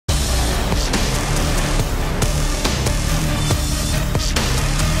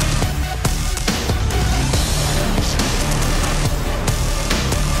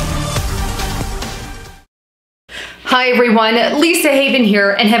Hi everyone, Lisa Haven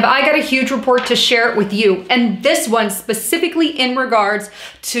here, and have I got a huge report to share with you, and this one specifically in regards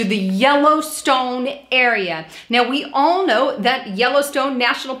to the Yellowstone area. Now we all know that Yellowstone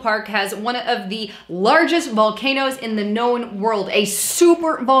National Park has one of the largest volcanoes in the known world, a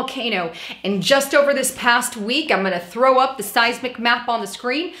super volcano, and just over this past week, I'm going to throw up the seismic map on the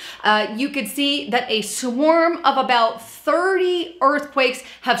screen, you could see that a swarm of about 30 earthquakes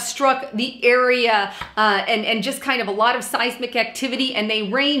have struck the area and just kind of a lot of seismic activity, and they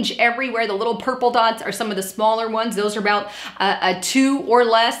range everywhere. The little purple dots are some of the smaller ones. Those are about a 2 or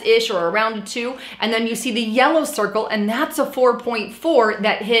less-ish, or around a 2. And then you see the yellow circle, and that's a 4.4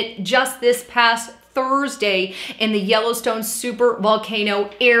 that hit just this past Thursday in the Yellowstone super volcano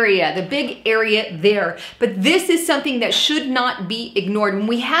area, the big area there. But this is something that should not be ignored. When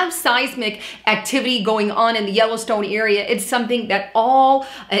we have seismic activity going on in the Yellowstone area, it's something that all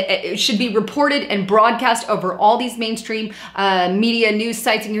should be reported and broadcast over all these mainstream media news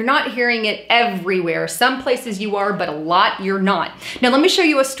sites, and you're not hearing it everywhere. Some places you are, but a lot you're not. Now let me show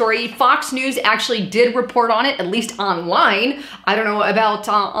you a story. Fox News actually did report on it, at least online. I don't know about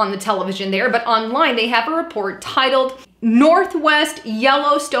on the television there, but online they have a report titled Northwest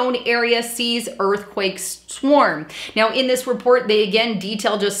Yellowstone Area Sees Earthquake Swarm. Now in this report, they again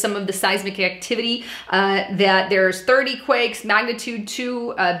detail just some of the seismic activity, that there's 30 quakes, magnitude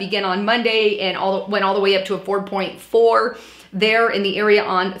 2 began on Monday and went all the way up to a 4.4 there in the area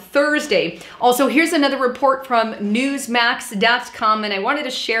on Thursday. Also, here's another report from newsmax.com, and I wanted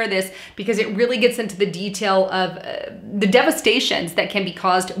to share this because it really gets into the detail of the devastations that can be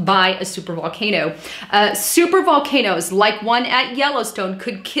caused by a supervolcano. Supervolcanoes like one at Yellowstone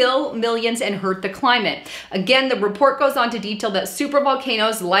could kill millions and hurt the climate. Again, the report goes on to detail that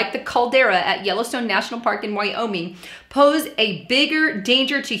supervolcanoes like the caldera at Yellowstone National Park in Wyoming pose a bigger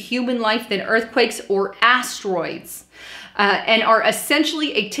danger to human life than earthquakes or asteroids. And are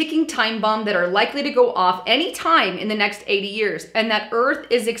essentially a ticking time bomb that are likely to go off anytime in the next 80 years. And that Earth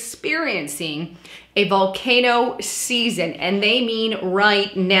is experiencing a volcano season, and they mean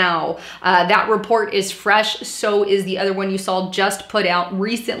right now. That report is fresh, so is the other one you saw just put out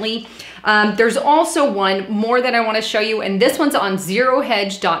recently. There's also one more that I want to show you, and this one's on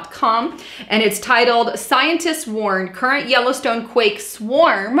zerohedge.com, and it's titled, Scientists Warn Current Yellowstone Quake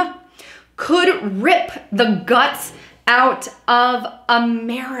Swarm Could Rip the Guts Out of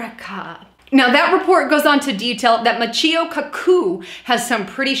America. Now that report goes on to detail that Machio Kaku has some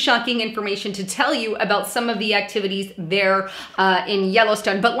pretty shocking information to tell you about some of the activities there in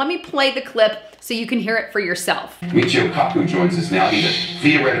Yellowstone. But let me play the clip so you can hear it for yourself. Michio Kaku joins us now. He's a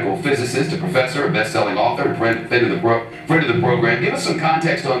theoretical physicist, a professor, a best-selling author, friend of the program. Give us some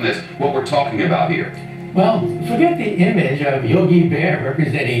context on this, what we're talking about here. Well, forget the image of Yogi Bear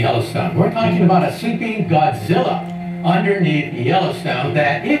representing Yellowstone. We're talking about a sleeping Godzilla underneath Yellowstone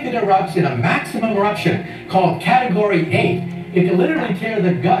that, if it erupts in a maximum eruption called Category 8, it can literally tear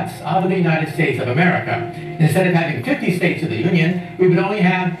the guts out of the United States of America. Instead of having 50 states of the Union, we would only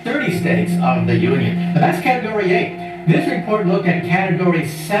have 30 states of the Union. Now that's Category 8. This report looked at Category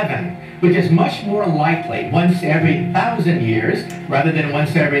 7, which is much more likely once every 1,000 years rather than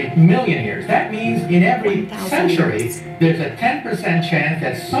once every million years. That means in every century, there's a 10% chance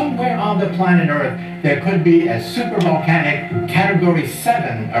that somewhere on the planet Earth there could be a supervolcanic Category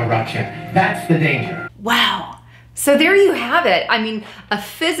 7 eruption. That's the danger. Wow. So there you have it. I mean, a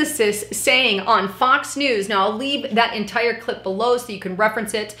physicist saying on Fox News. Now I'll leave that entire clip below so you can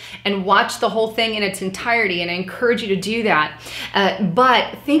reference it and watch the whole thing in its entirety, and I encourage you to do that.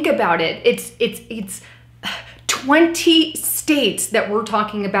 But think about it. It's 20 states that we're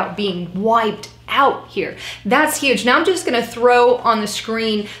talking about being wiped out here. That's huge. Now I'm just going to throw on the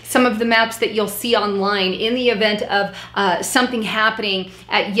screen some of the maps that you'll see online in the event of something happening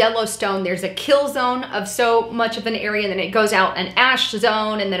at Yellowstone. There's a kill zone of so much of an area, and then it goes out an ash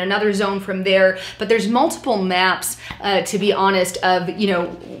zone and then another zone from there. But there's multiple maps, to be honest, of, you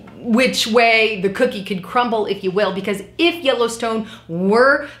know, which way the cookie could crumble, if you will, because if Yellowstone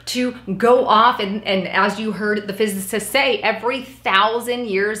were to go off, and as you heard the physicists say, every 1,000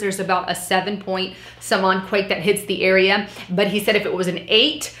 years there's about a 7-point-some-on quake that hits the area. But he said if it was an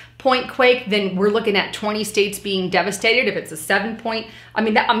 8-point quake, then we're looking at 20 states being devastated. If it's a 7-point, I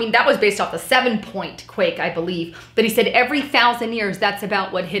mean that was based off a 7-point quake, I believe. But he said every 1,000 years, that's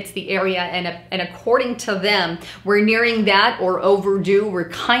about what hits the area, and according to them, we're nearing that or overdue. We're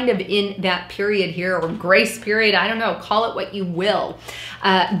kind of in that period here, or grace period. I don't know, call it what you will.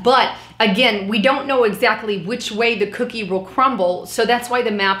 But again, we don't know exactly which way the cookie will crumble, so that's why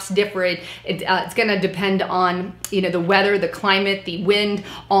the map's different. It's going to depend on, you know, the weather, the climate, the wind,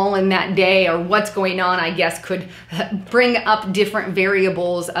 all in that day, or what's going on, I guess, could bring up different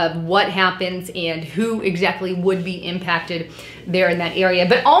variables of what happens and who exactly would be impacted there in that area.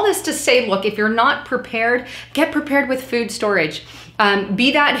 But all this to say, look, if you're not prepared, get prepared with food storage.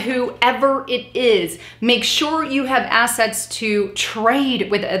 Be that whoever it is, make sure you have assets to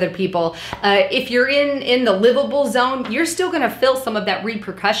trade with other people. If you're in the livable zone, you're still going to feel some of that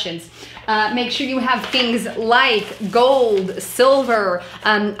repercussions. Make sure you have things like gold, silver.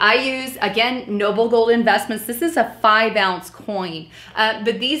 I use, again, Noble Gold Investments. This is a 5-ounce coin,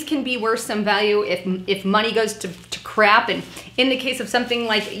 but these can be worth some value if money goes to crap. And in the case of something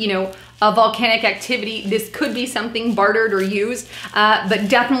like, you know, a volcanic activity, this could be something bartered or used, but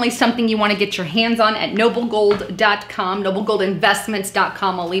definitely something you want to get your hands on at noblegold.com,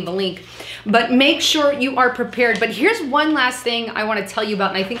 noblegoldinvestments.com. I'll leave a link. But make sure you are prepared. But here's one last thing I want to tell you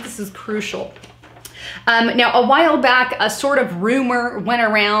about, and I think this is crucial. Now, a while back, a sort of rumor went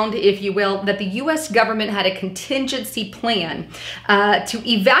around, if you will, that the U.S. government had a contingency plan to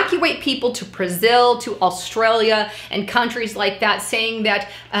evacuate people to Brazil, to Australia, and countries like that, saying that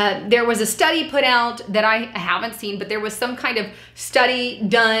there was a study put out that I haven't seen, but there was some kind of study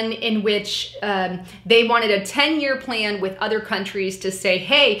done in which they wanted a 10-year plan with other countries to say,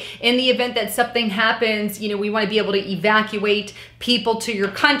 hey, in the event that something happens, you know, we want to be able to evacuate people to your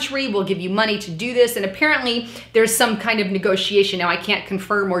country. We'll give you money to do this. And apparently there's some kind of negotiation. Now, I can't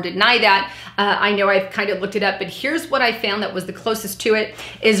confirm or deny that. I know I've kind of looked it up, but here's what I found that was the closest to it,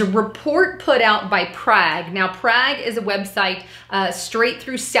 is a report put out by Prague. Now, Prague is a website straight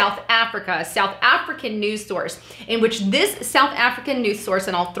through South Africa, a South African news source, in which this South African news source,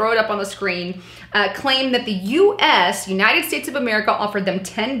 and I'll throw it up on the screen, claimed that the U.S., United States of America, offered them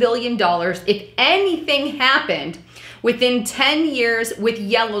 $10 billion if anything happened within 10 years with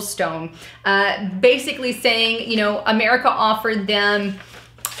Yellowstone, basically saying, you know, America offered them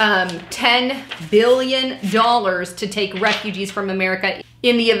 $10 billion to take refugees from America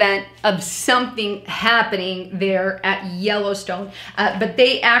in the event of something happening there at Yellowstone. But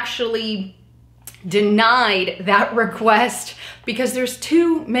they actually denied that request because there's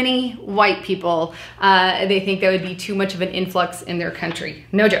too many white people. They think that would be too much of an influx in their country.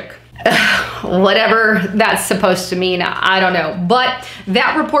 No joke. Whatever that's supposed to mean, I don't know. But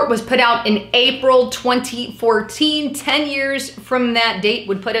that report was put out in April 2014. 10 years from that date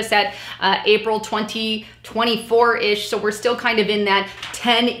would put us at April 2024-ish. So we're still kind of in that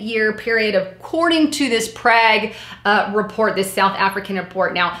 10-year period, according to this Prague report, this South African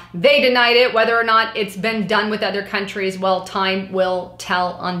report. Now, they denied it. Whether or not it's been done with other countries, well, time will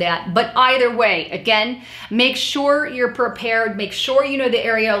tell on that. But either way, again, make sure you're prepared. Make sure you know the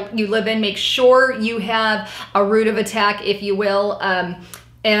area you live in. Make sure you have a route of attack, if you will.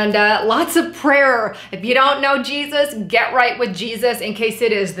 And lots of prayer. If you don't know Jesus, get right with Jesus in case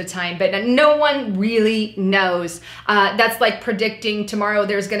it is the time. But no one really knows. That's like predicting tomorrow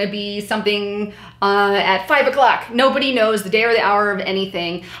there's going to be something at 5 o'clock. Nobody knows the day or the hour of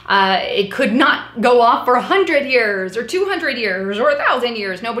anything. It could not go off for 100 years or 200 years or 1,000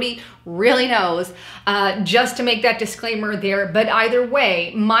 years. Nobody really knows. Just to make that disclaimer there. But either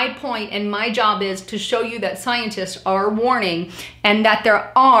way, my point and my job is to show you that scientists are warning and that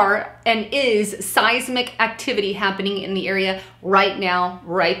there are and is seismic activity happening in the area right now,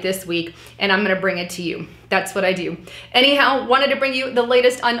 right this week, and I'm going to bring it to you. That's what I do. Anyhow, wanted to bring you the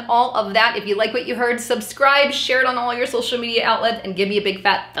latest on all of that. If you like what you heard, subscribe, share it on all your social media outlets, and give me a big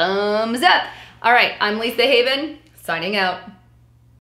fat thumbs up. All right, I'm Lisa Haven, signing out.